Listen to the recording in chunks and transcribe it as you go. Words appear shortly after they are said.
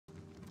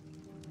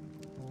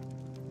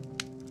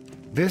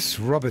This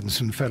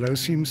Robinson fellow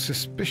seems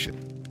suspicious.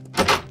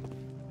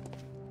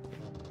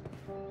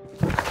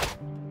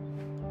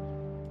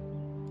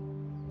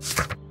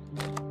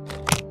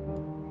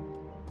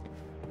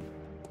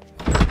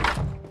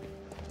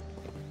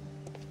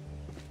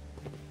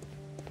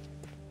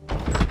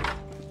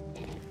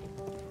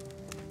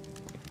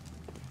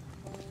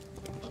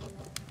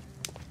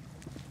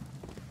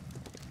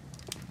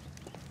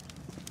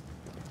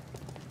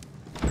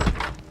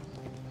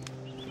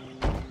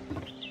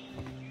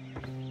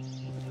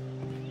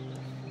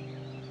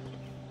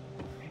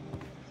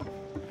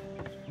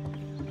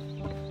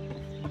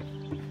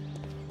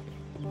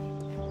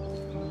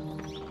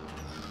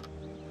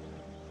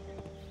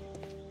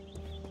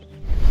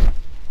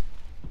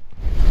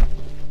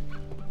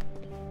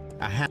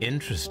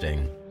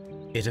 Interesting.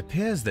 It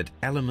appears that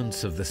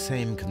elements of the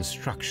same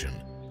construction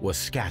were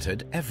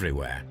scattered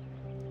everywhere.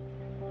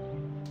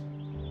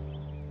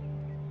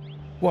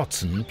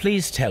 Watson,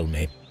 please tell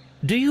me,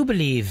 do you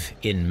believe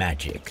in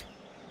magic?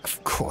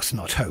 Of course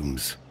not,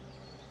 Holmes.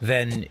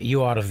 Then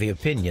you are of the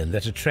opinion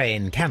that a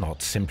train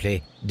cannot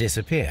simply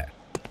disappear.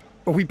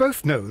 Well, we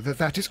both know that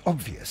that is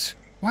obvious.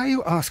 Why are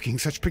you asking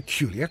such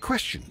peculiar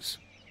questions?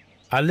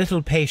 A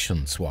little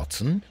patience,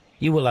 Watson.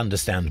 You will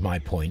understand my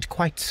point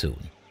quite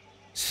soon.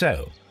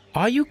 So,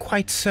 are you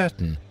quite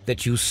certain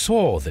that you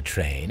saw the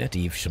train at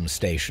Evesham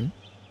Station?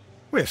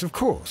 Yes, of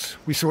course.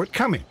 We saw it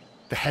coming.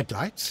 The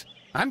headlights,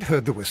 and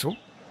heard the whistle.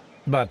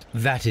 But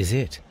that is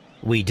it.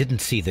 We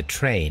didn't see the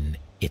train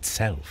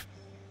itself.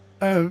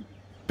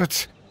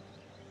 But...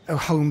 Oh,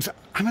 Holmes,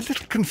 I'm a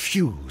little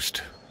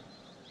confused.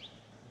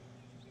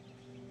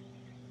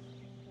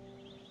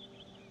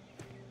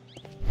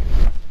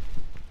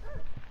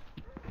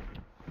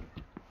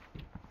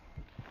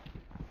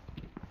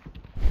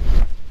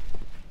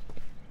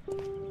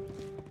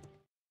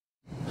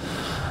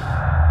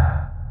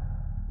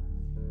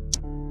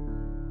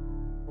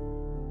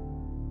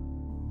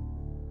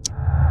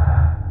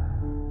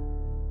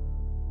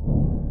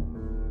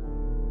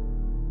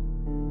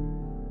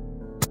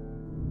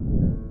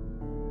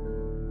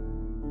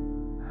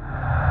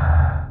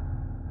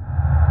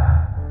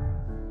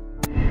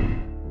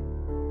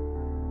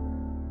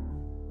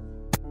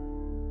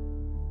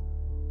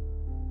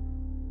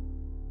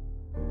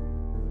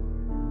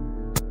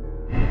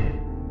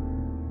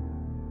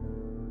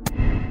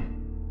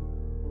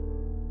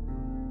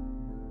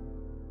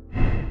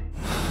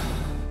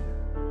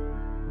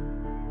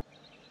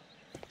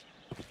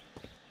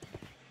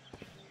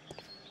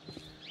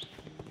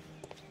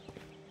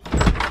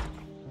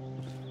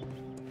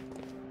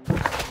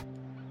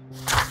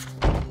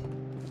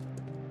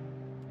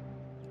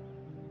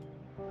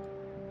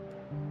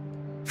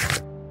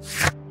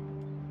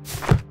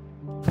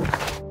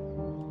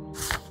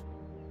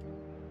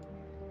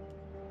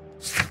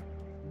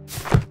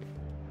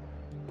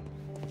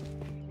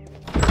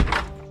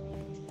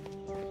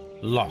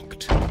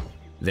 Locked.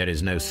 There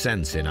is no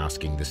sense in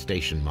asking the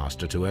station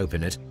master to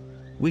open it.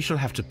 We shall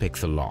have to pick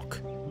the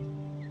lock.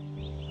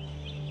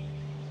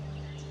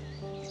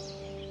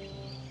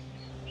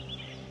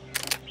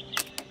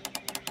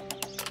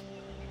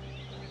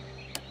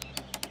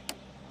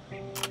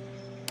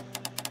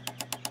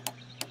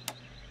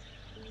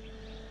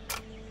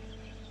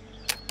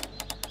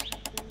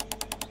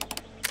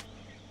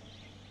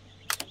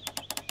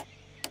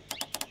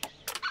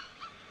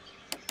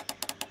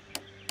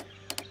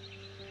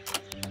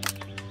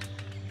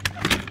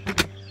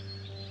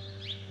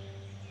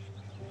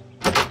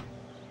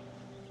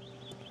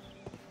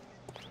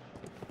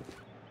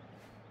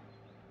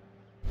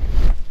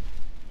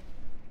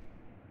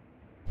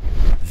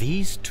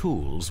 These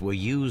tools were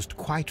used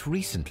quite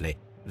recently.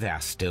 They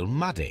are still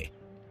muddy.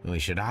 We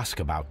should ask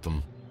about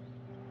them.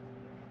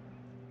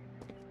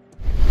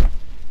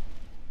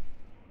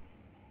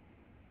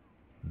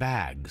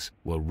 Bags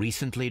were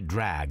recently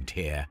dragged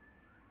here.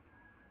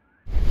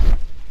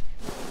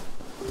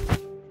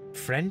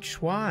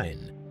 French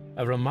wine,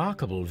 a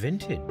remarkable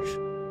vintage.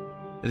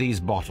 These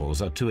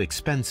bottles are too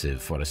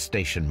expensive for a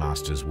station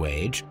master's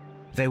wage.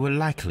 They were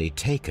likely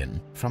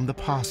taken from the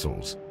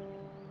parcels.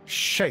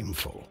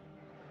 Shameful.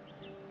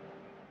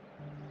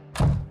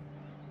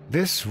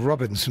 This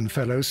Robinson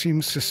fellow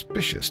seems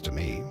suspicious to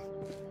me.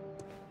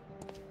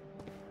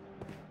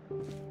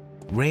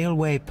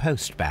 Railway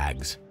post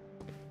bags.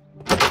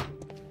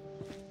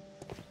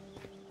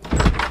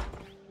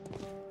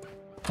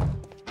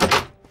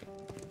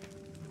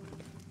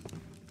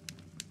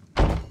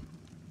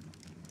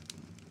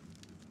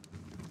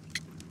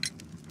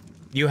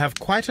 You have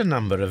quite a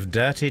number of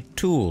dirty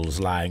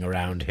tools lying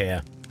around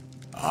here.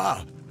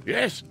 Ah,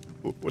 yes.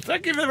 Well,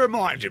 thank you for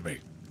reminding me.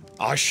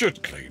 I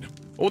should clean them.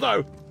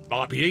 Although,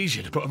 might be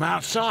easier to put them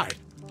outside.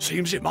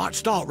 Seems it might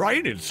start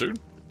raining soon.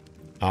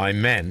 I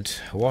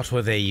meant, what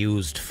were they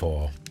used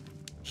for?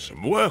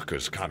 Some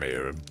workers come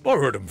here and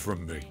borrowed them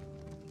from me.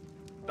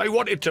 They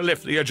wanted to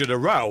lift the edge of the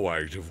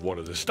railway to one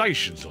of the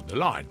stations on the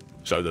line,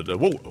 so that the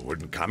water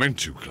wouldn't come in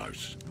too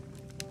close.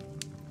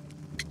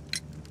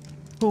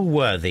 Who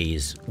were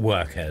these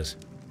workers?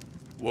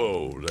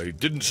 Well, they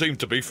didn't seem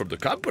to be from the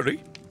company,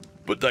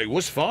 But they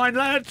was fine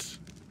lads.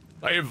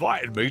 They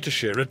invited me to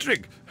share a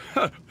drink.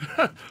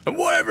 And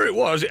whatever it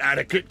was, it had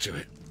a kick to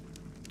it.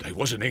 They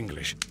wasn't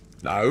English.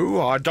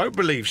 No, I don't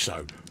believe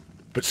so.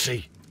 But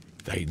see,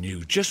 they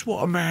knew just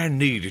what a man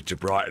needed to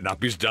brighten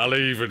up his dull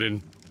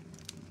evening.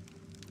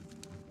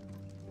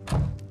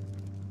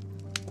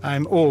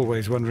 I'm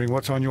always wondering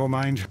what's on your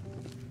mind.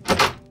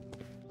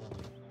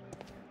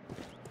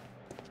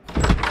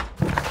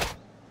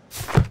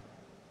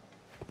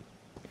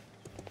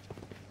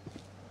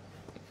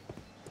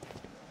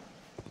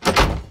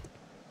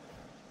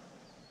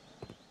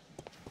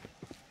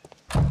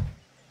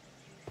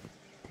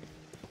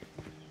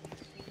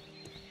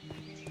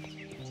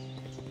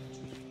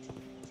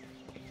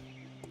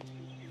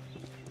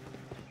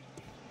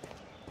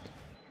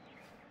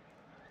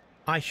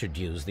 I should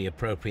use the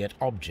appropriate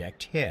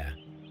object here.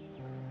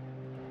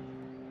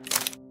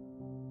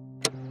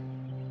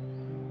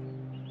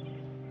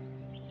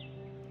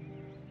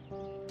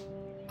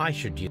 I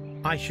should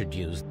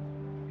use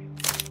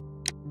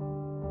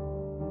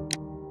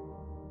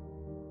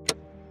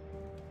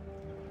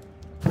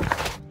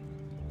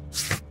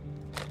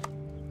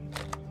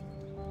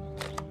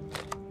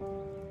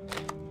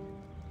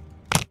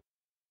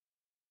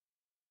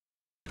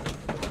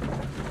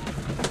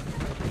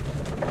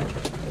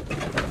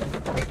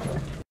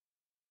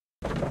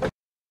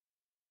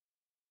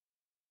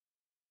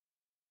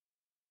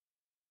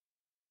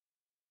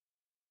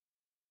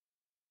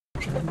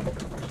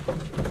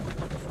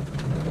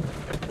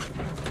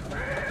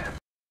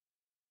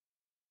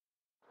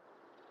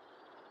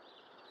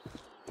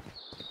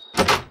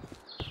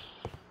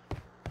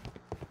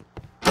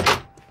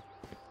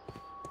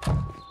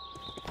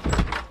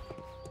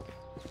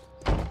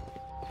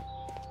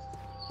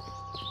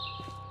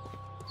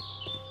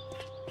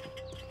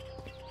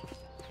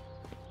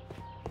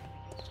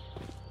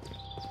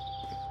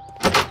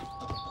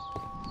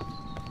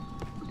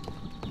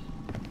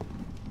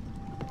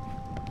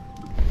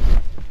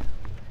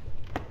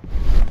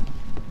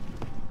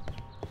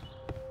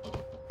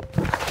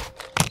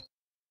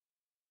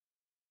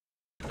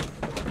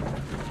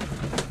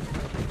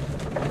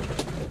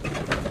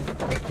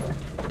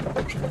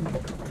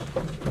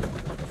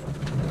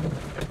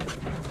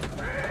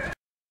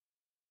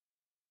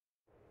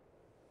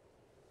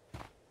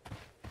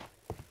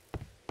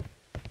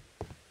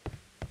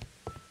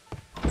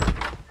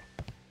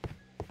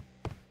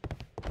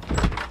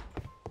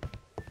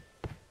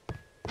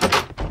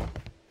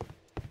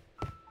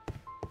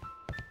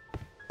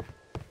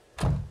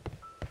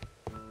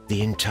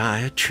The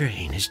entire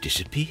train has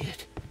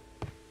disappeared.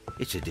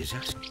 It's a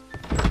disaster.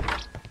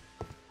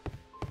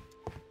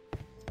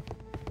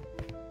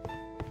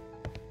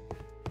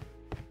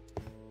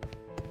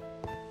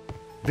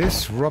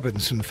 This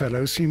Robinson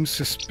fellow seems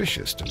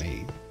suspicious to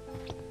me.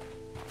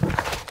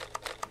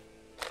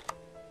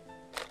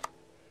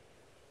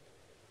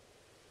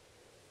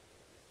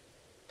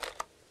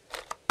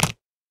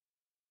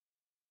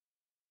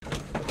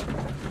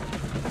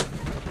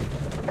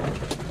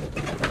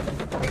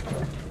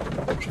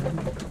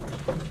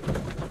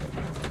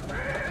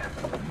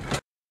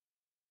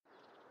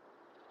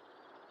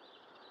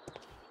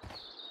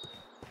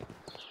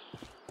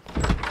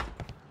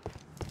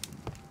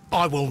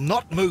 I will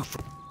not move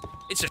from...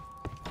 It's a...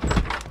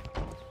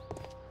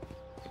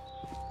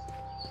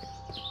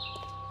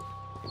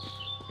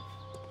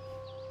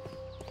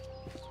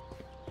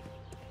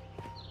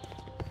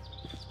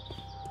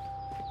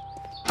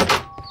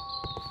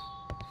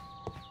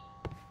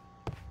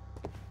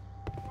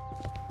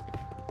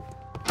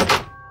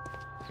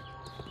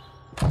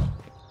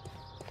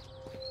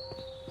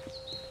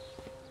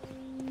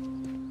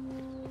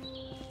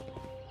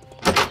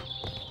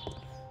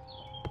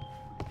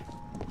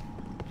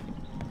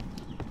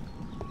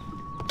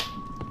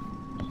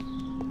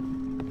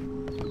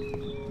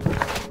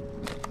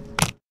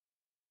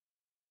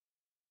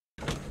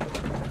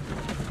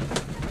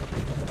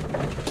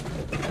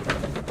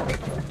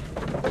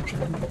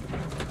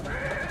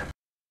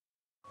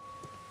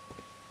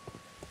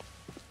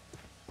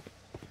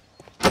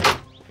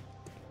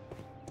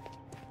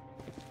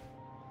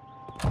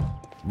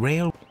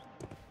 Rail...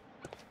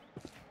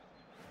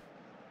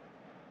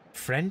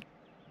 friend.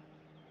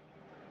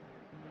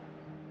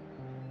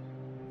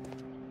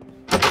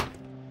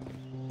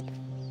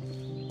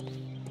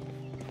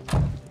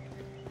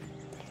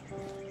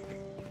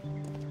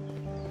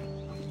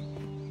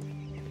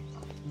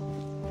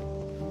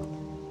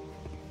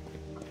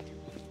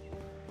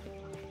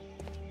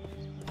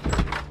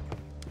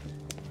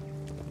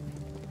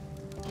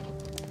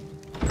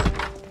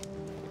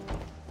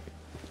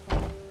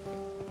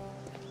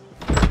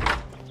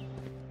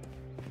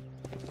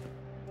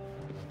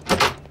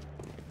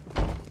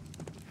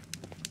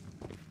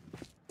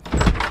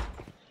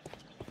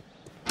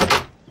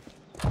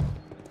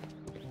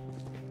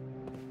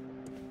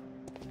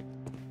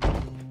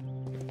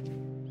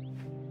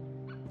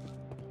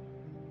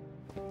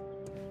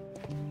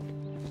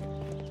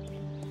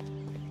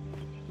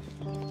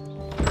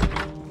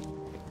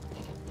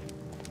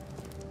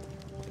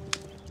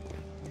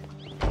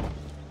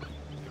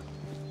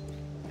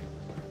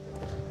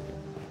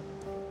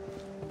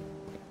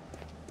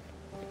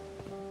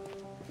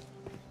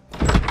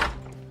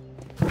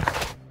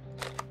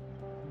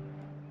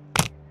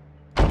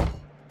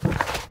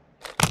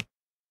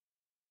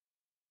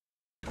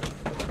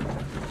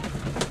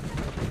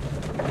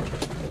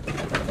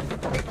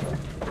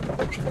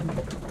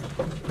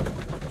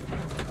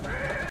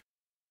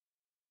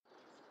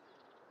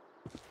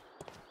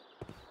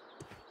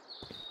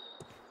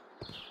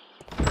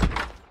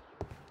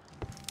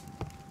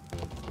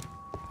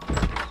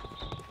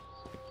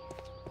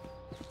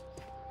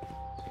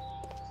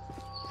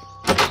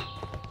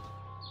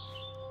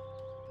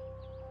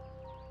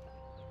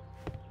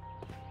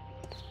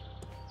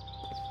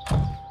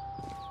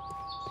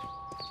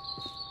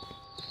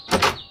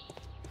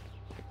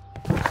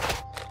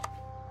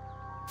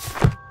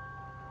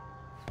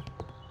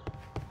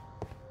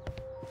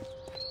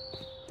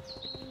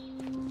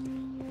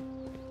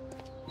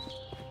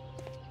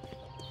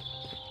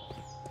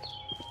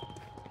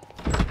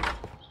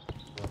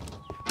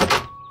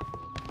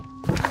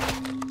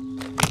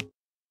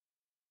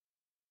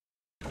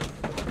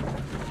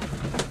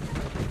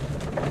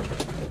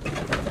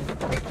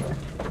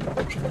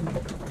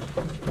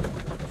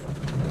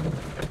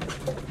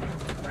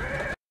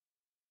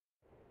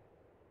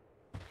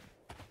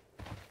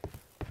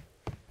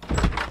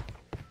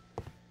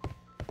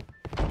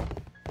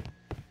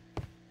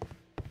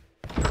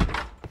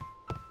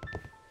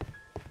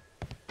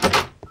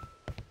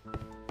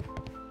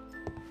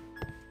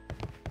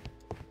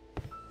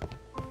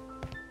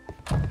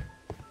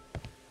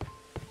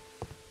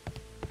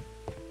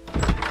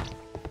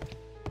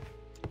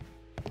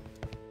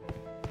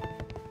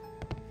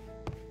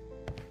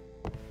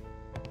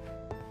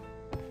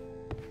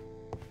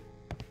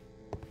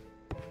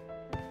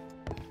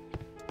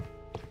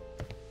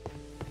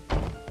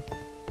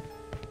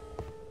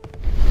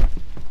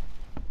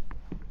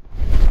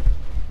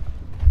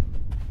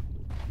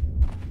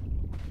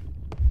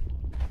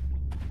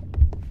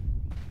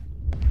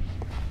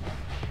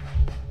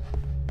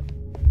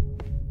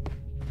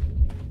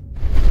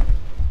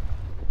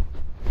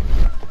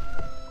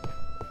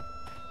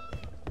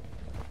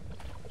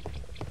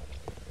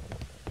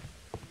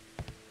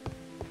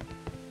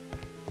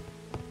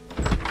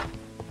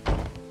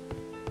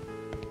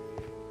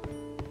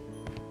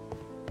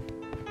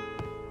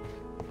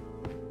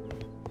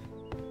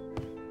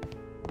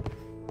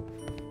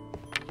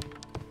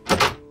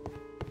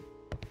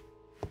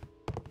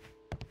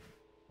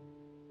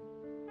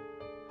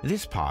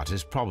 This part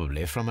is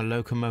probably from a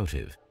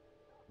locomotive.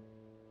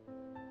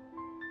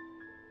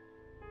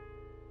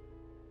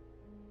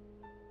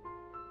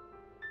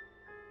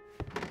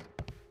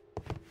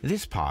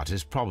 This part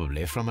is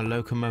probably from a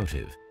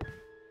locomotive.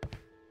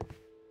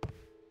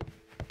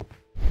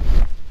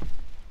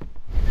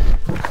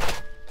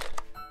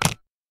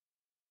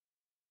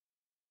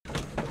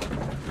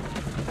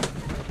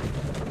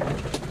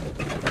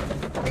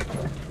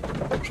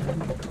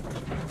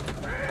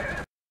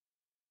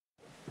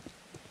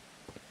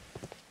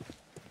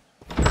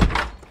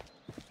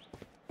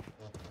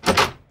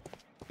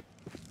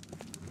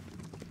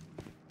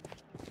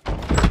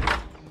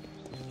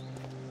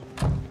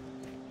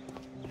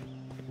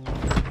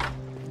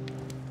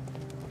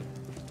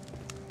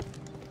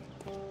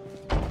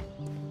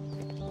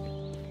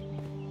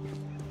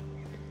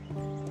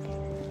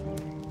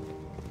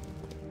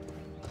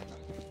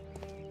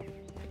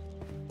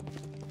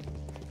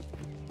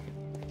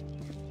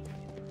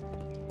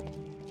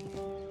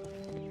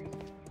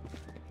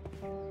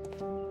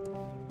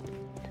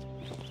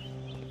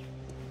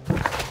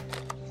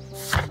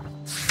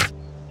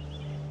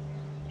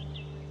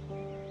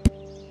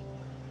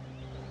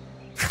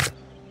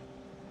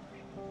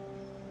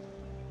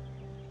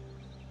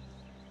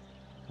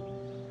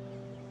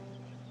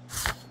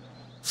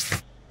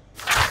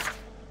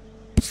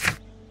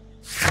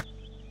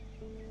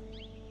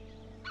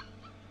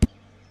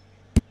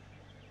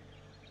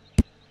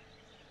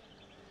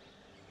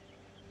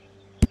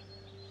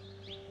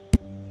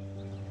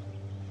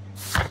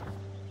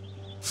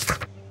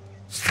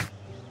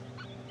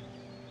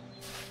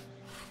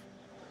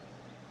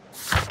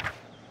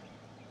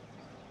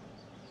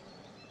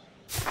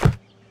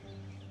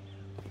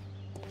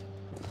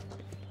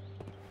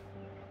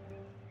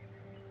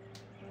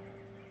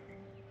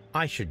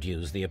 I should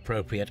use the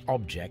appropriate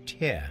object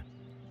here.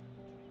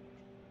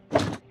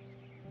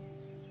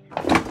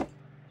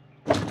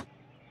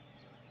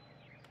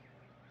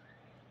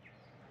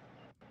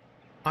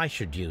 I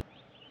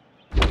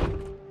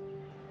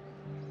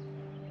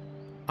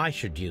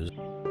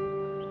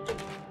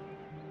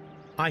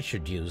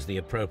should use the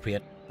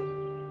appropriate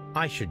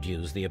I should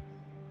use the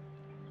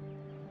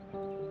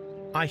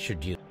I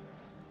should use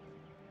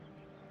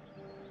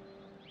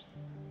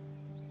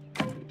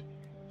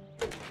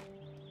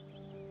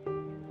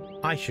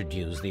I should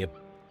use the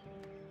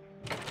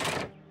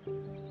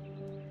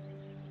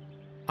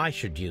I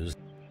should use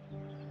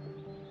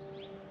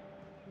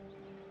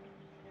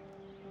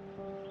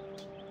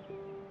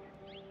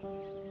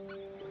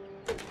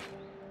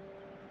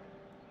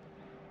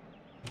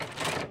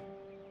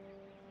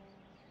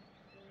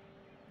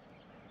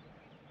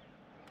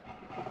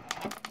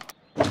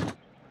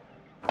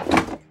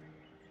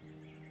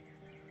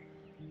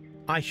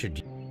I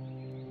should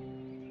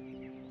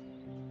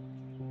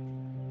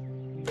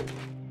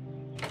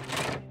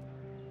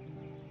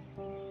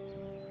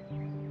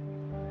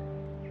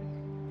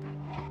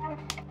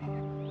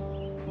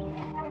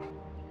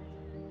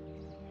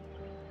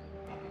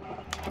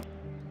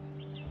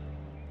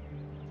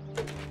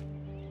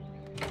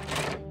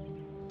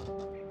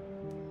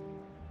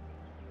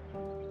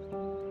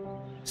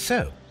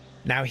So,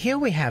 now here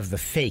we have the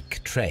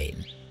fake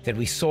train that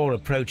we saw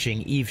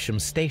approaching Evesham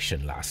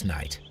Station last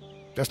night.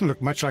 Doesn't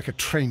look much like a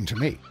train to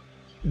me.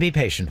 Be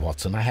patient,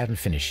 Watson, I haven't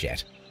finished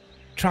yet.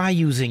 Try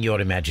using your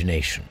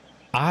imagination.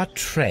 Our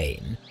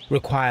train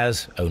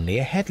requires only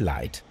a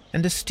headlight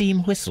and a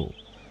steam whistle.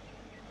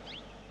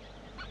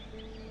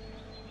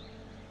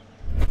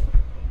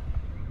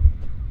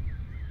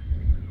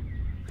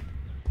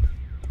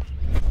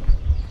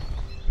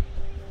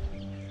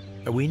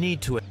 We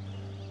need to...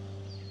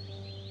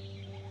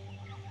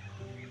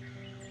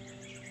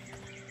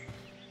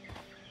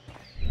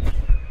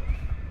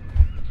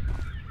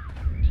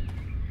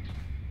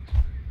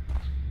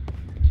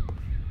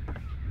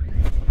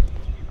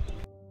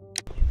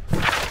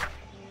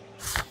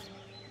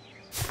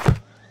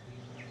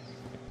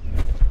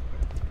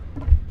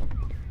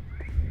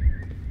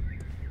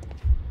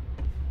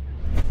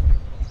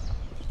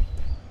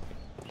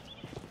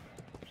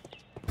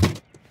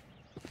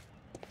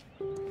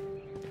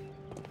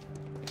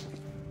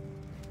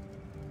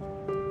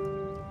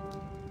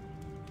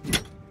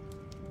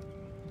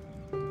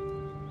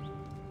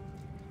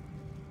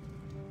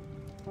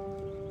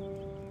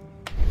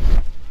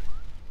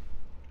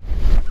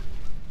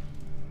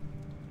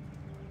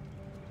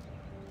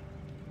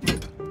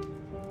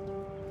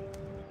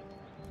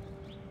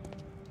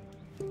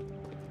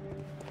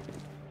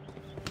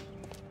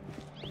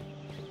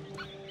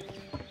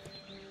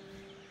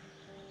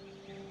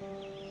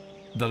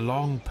 The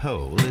long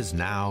pole is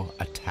now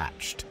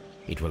attached.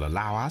 It will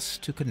allow us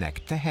to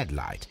connect the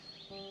headlight.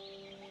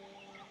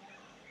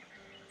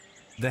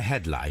 The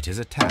headlight is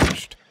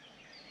attached.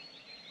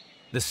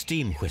 The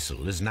steam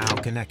whistle is now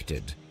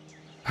connected.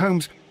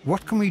 Holmes,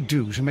 what can we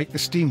do to make the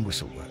steam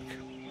whistle work?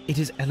 It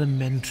is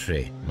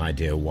elementary, my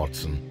dear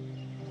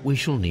Watson. We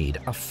shall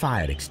need a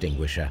fire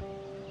extinguisher.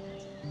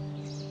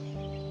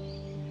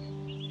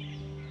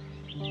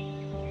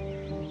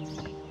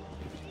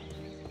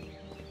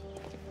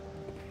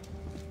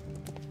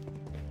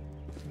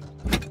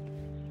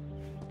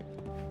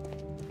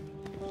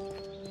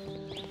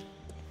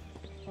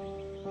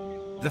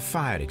 The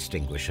fire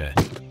extinguisher.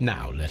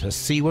 Now let us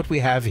see what we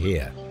have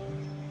here.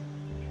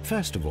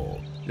 First of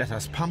all, let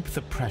us pump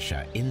the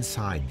pressure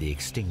inside the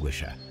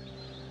extinguisher.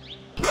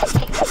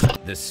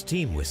 The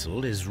steam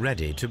whistle is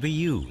ready to be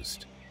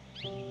used.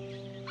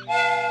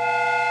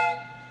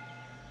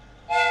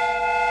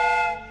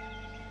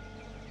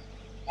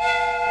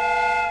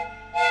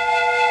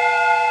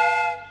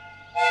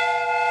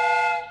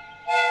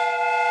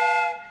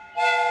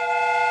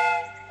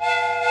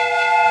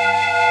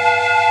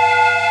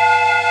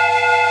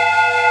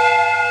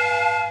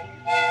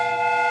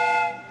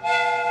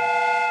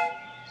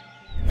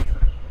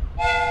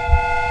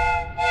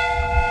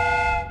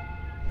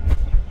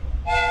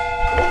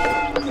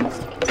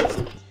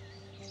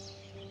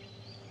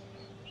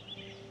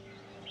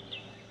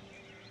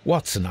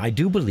 Watson, I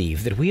do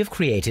believe that we have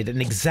created an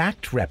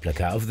exact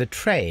replica of the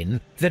train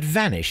that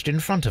vanished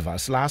in front of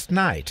us last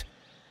night.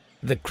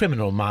 The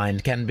criminal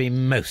mind can be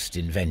most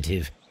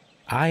inventive.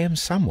 I am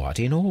somewhat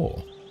in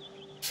awe.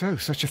 So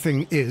such a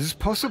thing is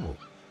possible.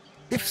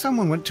 If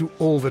someone went to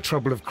all the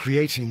trouble of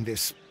creating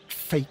this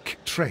fake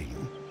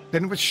train,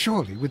 then it was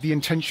surely with the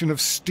intention of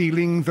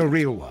stealing the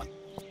real one.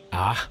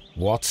 Ah,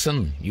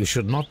 Watson, you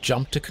should not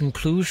jump to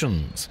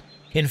conclusions.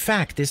 In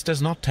fact, this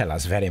does not tell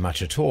us very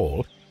much at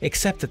all,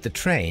 except that the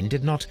train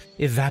did not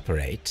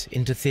evaporate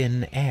into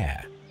thin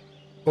air.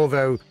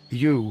 Although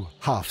you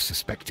half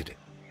suspected it.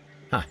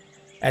 Huh.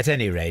 At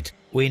any rate,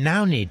 we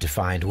now need to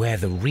find where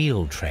the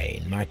real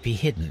train might be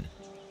hidden.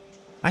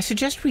 I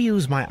suggest we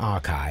use my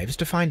archives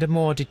to find a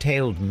more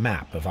detailed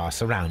map of our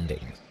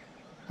surroundings.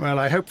 Well,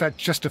 I hope that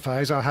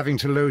justifies our having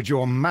to load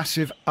your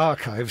massive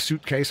archive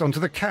suitcase onto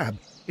the cab.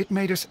 It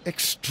made us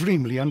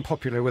extremely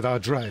unpopular with our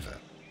driver.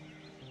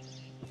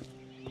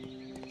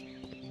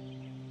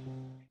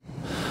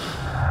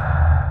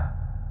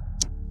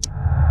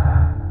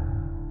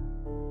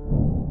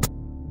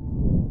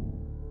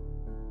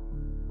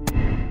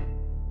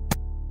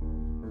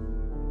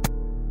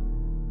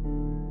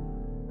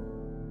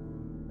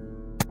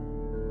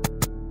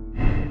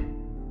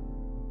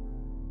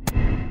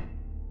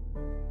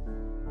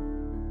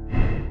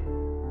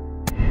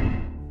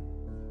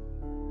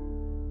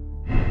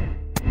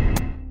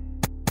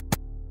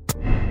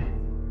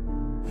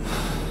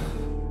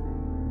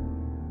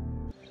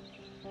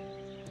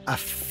 A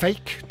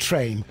fake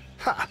train.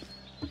 Ha!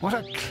 What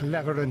a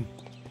clever and...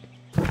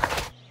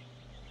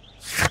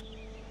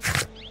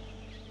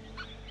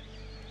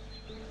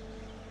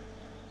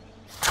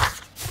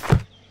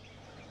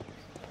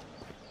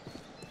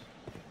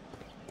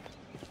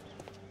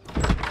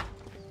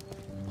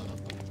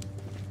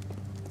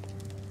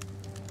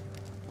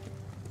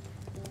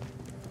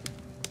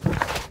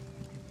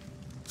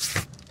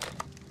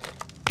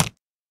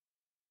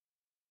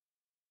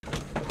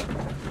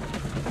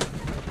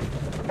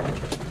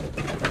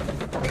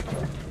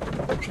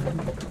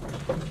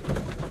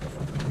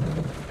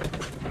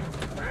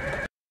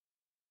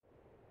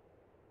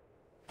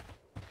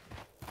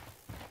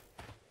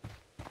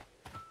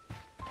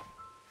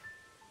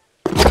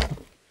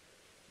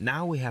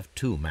 Now we have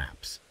two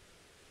maps.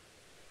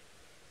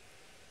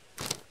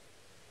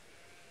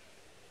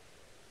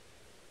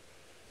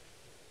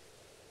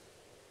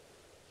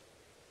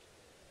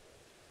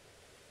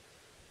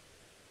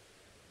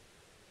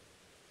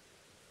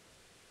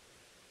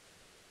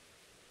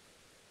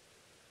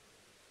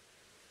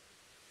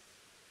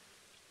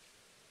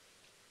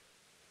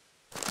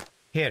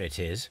 Here it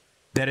is.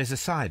 There is a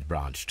side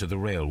branch to the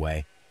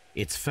railway.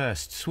 Its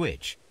first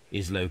switch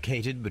is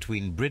located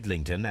between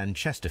Bridlington and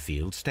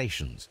Chesterfield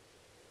stations.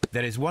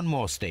 There is one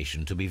more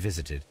station to be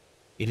visited.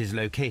 It is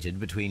located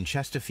between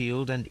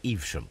Chesterfield and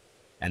Evesham,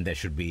 and there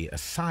should be a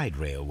side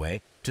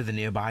railway to the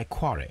nearby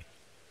quarry.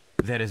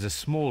 There is a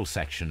small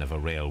section of a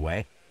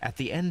railway at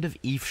the end of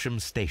Evesham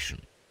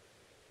station.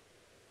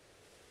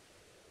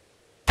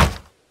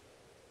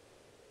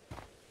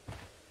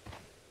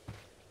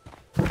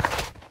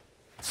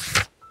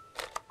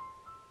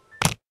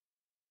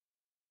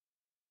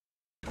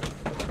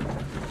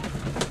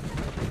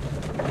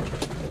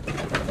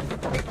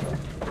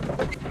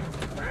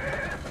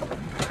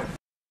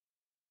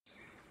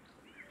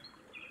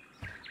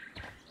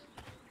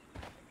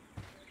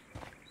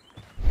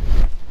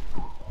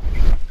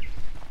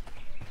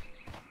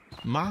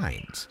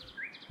 Mines.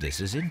 This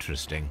is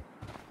interesting.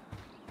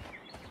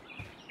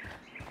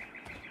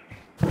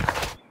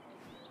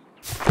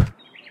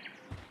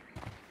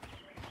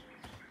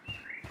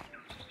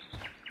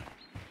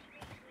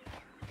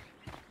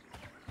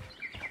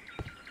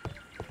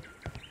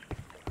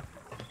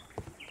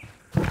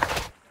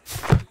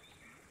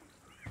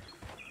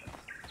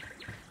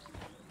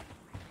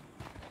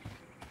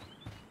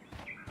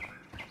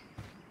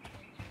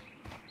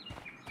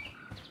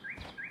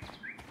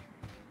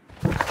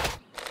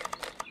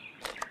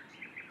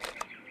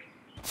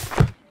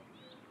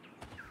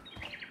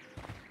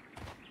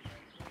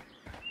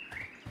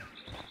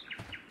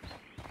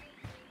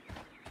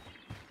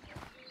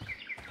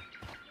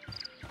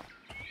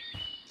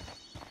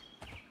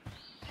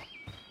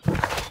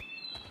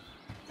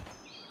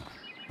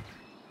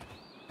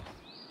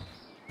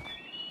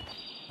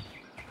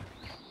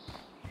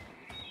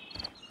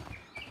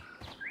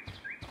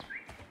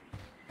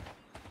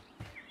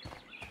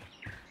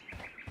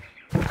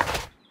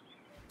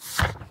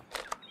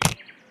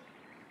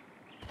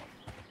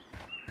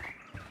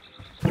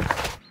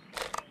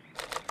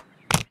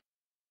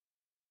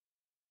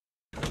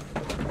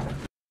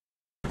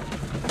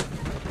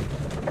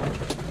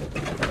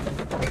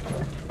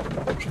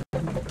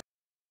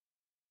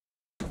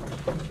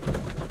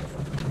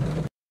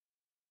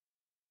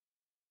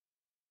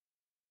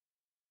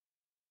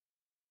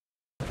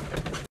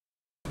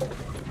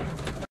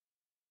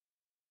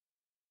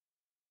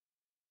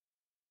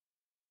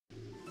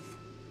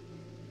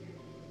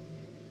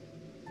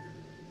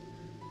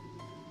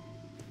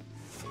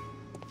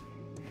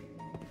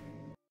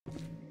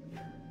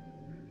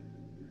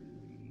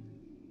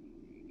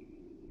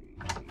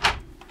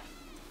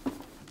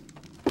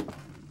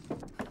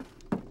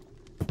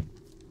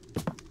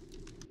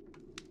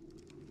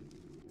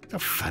 A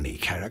funny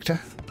character.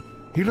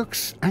 He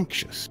looks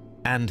anxious.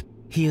 And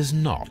he is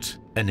not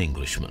an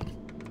Englishman.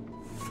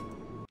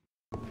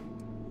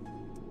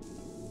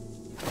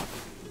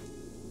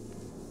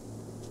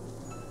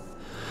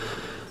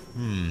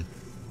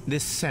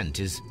 This scent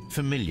is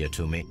familiar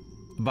to me,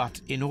 but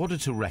in order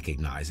to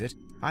recognize it,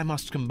 I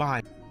must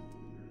combine...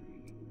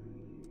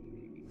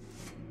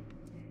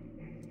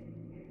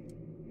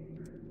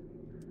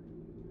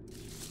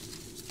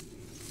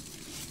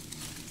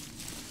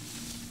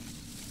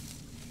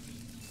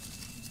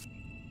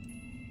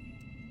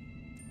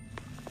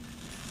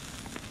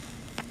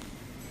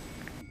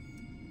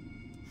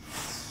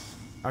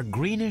 a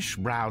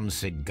greenish-brown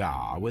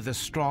cigar with a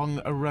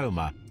strong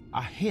aroma,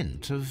 a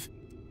hint of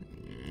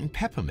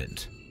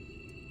peppermint.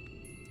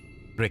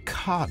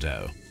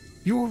 Ricardo.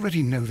 You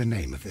already know the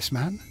name of this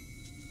man?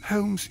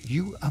 Holmes,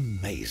 you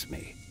amaze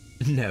me.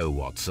 No,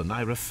 Watson,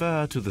 I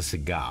refer to the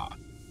cigar.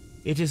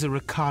 It is a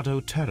Ricardo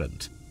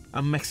Turrent,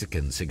 a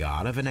Mexican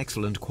cigar of an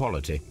excellent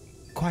quality.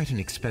 Quite an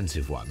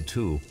expensive one,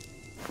 too.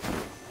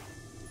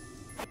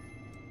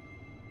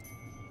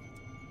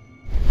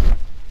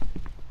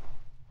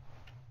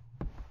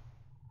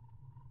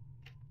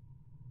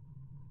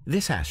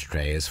 This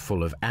ashtray is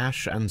full of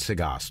ash and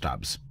cigar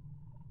stubs.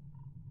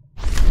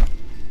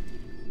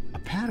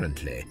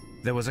 Apparently,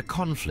 there was a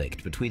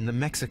conflict between the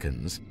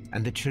Mexicans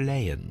and the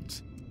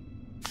Chileans.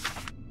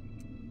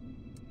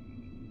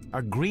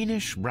 A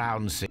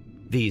greenish-brown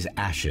These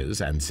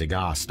ashes and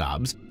cigar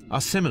stubs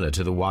are similar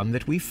to the one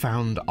that we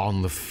found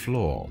on the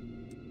floor.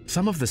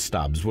 Some of the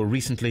stubs were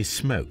recently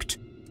smoked.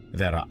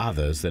 There are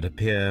others that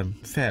appear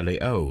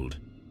fairly old.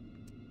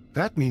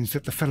 That means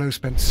that the fellow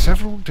spent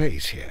several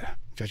days here.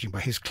 Judging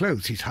by his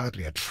clothes, he's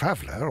hardly a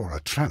traveller or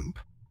a tramp.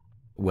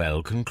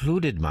 Well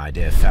concluded, my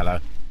dear fellow.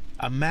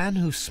 A man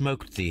who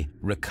smoked the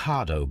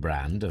Ricardo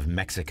brand of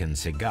Mexican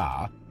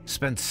cigar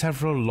spent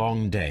several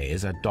long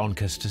days at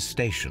Doncaster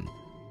Station.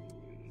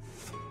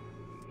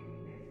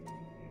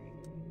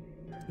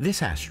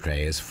 This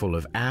ashtray is full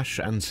of ash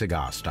and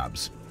cigar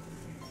stubs.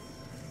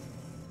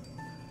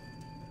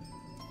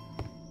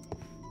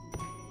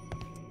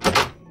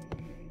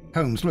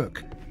 Holmes,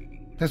 look.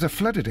 There's a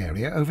flooded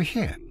area over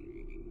here.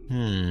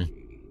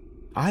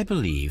 I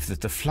believe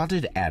that the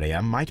flooded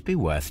area might be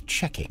worth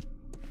checking.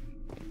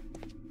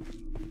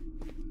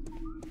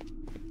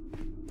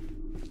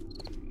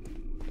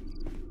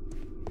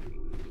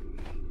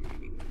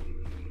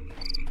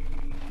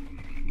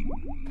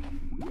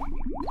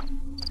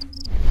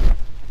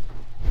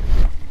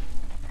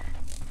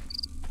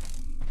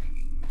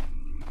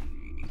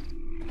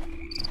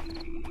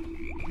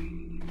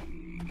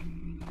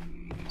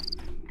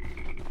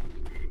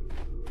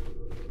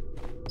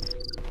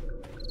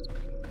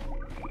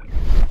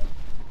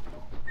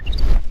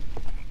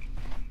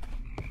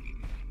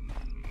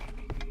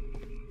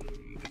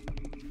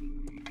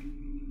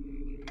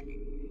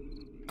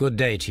 Good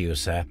day to you,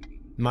 sir.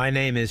 My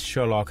name is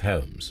Sherlock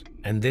Holmes,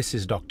 and this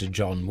is Dr.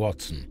 John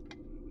Watson.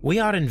 We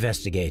are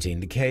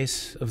investigating the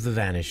case of the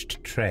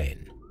vanished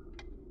train.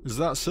 Is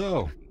that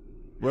so?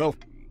 Well,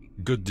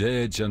 good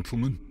day,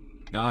 gentlemen.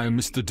 I am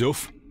Mr.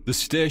 Duff, the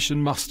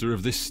station master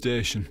of this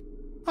station.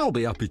 I'll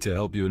be happy to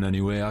help you in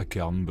any way I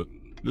can, but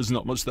there's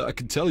not much that I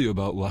can tell you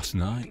about last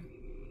night.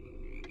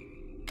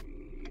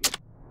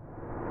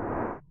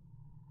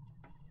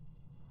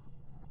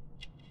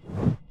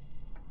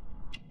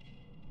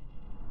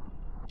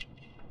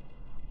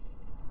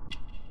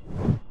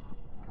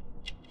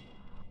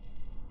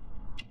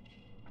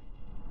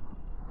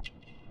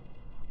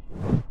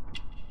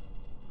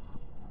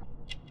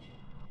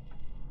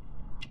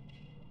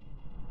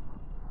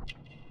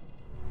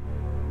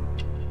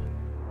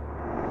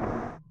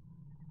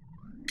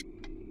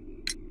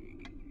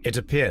 It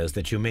appears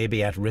that you may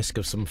be at risk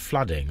of some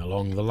flooding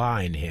along the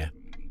line here.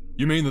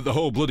 You mean that the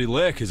whole bloody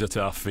lake is at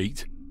our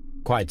feet?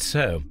 Quite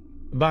so.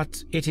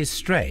 But it is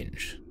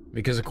strange,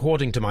 because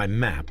according to my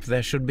map,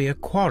 there should be a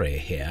quarry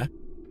here,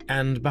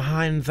 and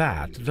behind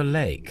that, the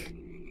lake.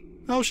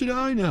 How should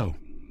I know?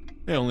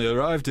 I only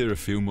arrived here a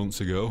few months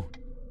ago.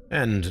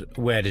 And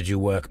where did you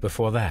work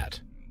before that?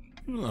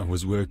 I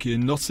was working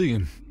in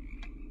Nottingham,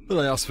 but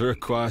I asked for a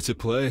quieter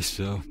place,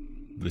 so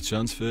they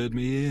transferred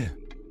me here.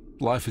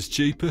 Life is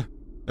cheaper.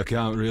 I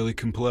can't really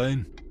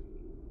complain.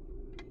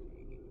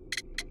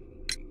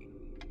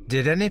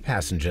 Did any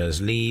passengers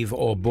leave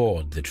or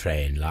board the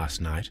train last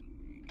night?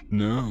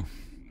 No.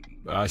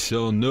 I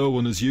saw no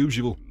one as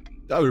usual.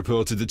 I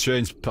reported the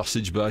train's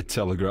passage by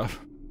telegraph,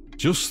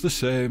 just the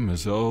same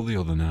as all the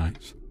other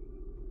nights.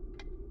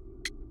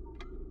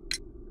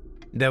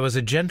 There was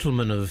a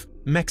gentleman of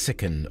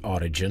Mexican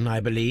origin, I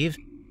believe,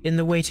 in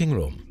the waiting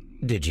room.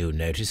 Did you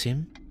notice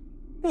him?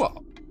 What?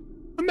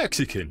 A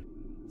Mexican?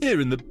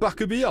 Here in the back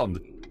of beyond?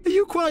 Are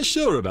you quite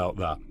sure about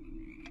that?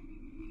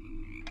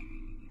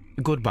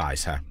 Goodbye,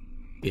 sir.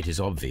 It is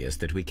obvious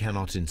that we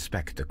cannot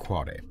inspect the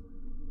quarry.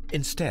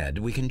 Instead,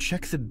 we can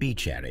check the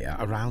beach area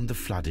around the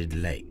flooded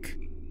lake.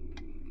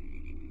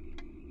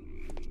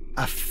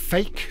 A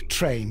fake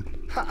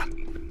train. Ha!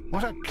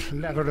 What a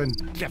clever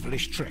and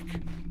devilish trick.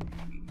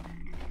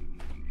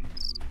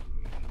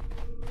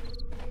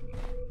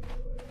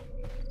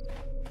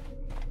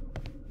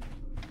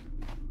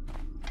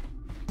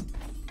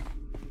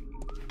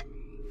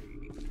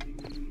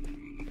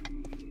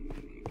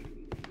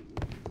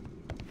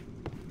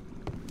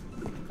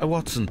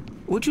 Watson,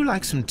 would you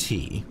like some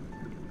tea?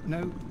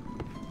 No.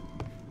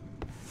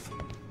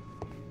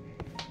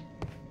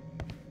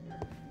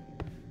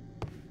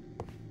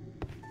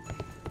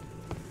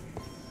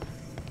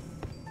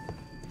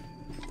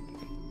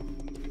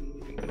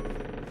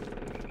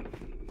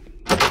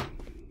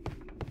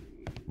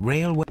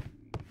 Railway.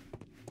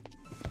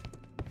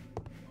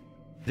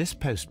 This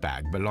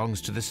postbag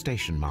belongs to the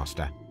station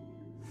master.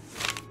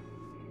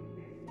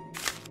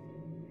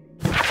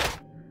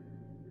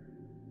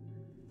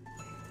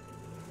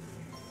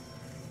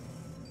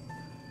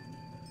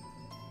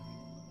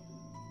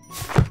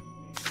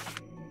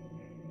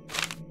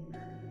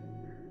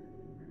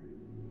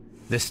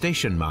 The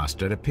station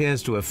master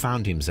appears to have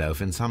found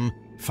himself in some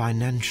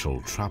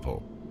financial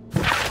trouble.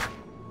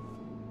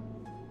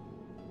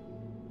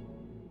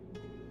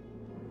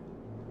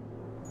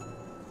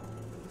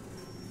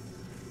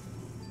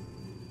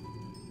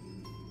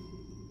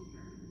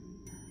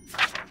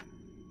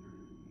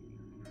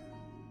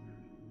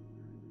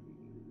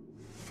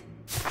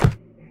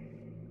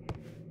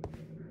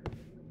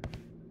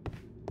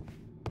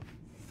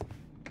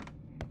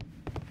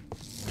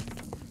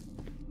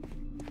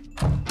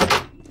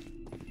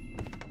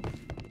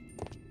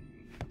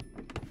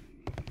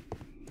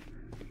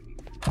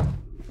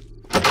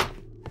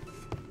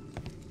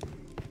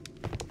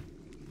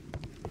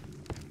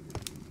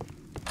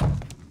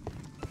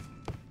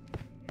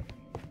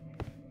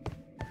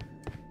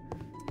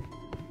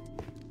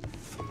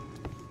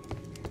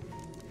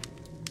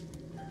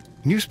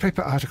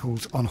 Newspaper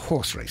articles on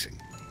horse racing,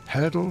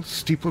 hurdle,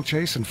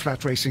 steeplechase and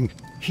flat racing.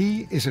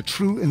 He is a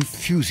true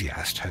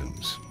enthusiast,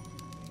 Holmes.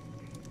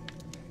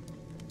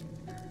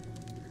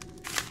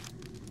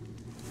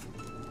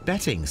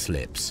 Betting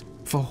slips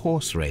for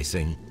horse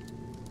racing.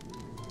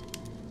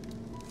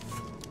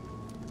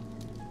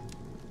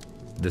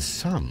 The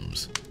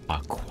sums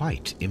are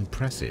quite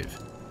impressive.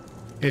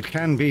 It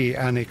can be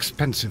an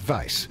expensive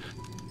vice.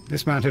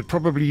 This man had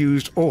probably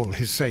used all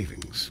his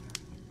savings.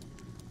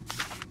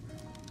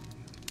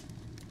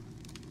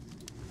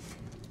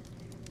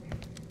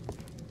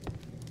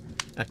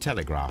 A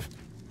telegraph.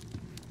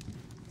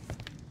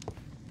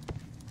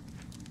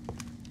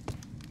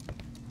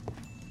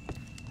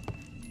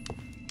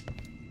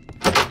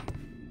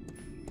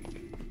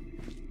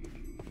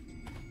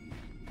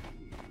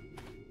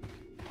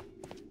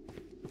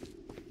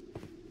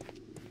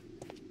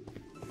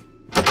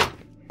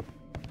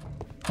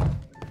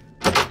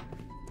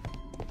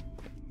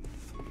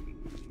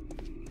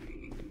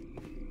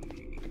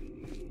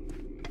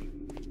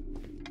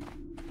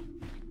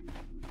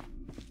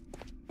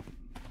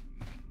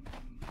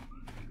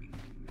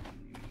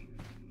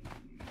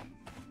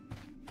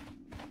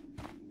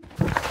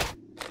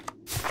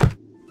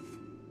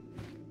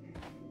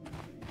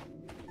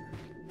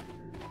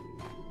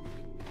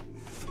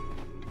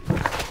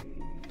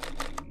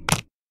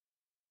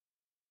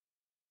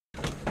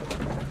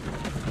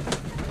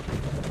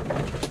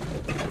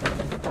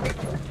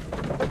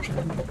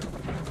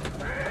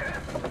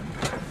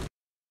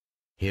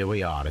 Here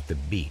we are at the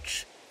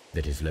beach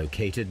that is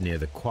located near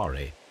the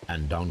quarry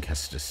and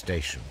Doncaster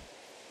station.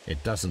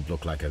 It doesn't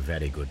look like a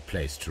very good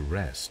place to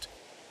rest.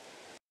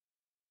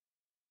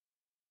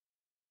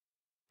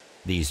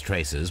 These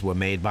traces were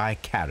made by a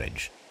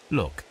carriage.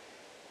 Look.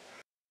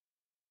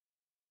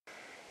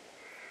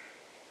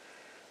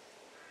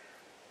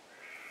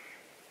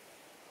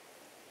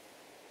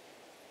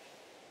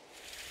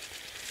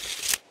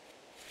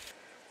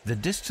 The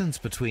distance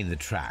between the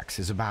tracks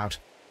is about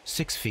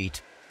 6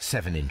 feet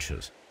 7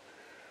 inches.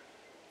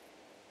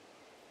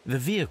 The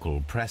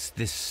vehicle pressed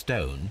this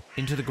stone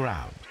into the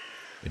ground.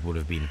 It would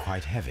have been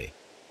quite heavy.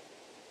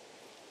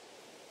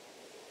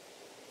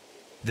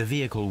 The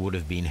vehicle would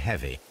have been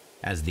heavy,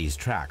 as these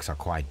tracks are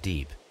quite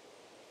deep.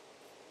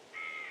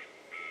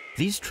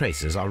 These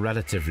traces are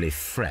relatively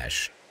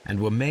fresh and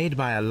were made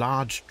by a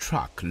large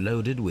truck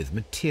loaded with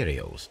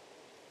materials.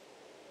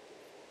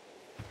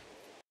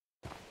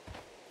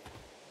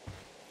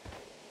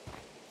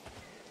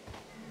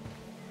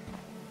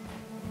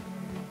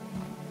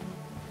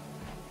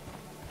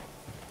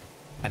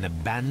 An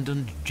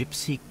abandoned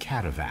gypsy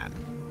caravan.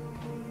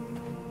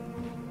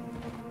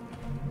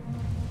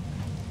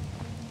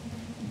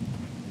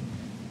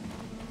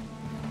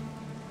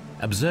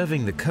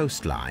 Observing the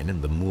coastline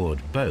and the moored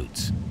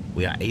boats,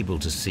 we are able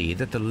to see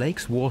that the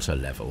lake's water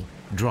level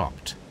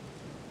dropped.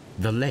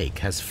 The lake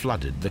has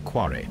flooded the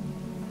quarry.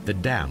 The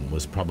dam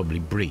was probably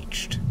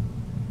breached.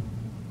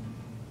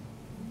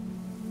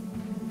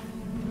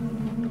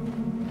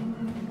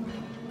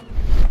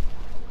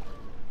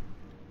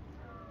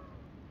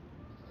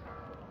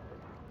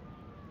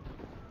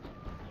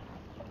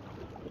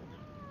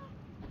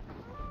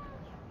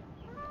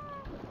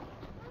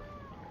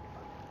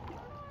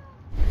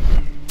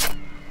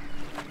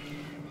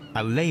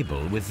 A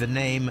label with the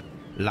name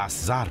Las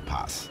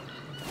Zarpas.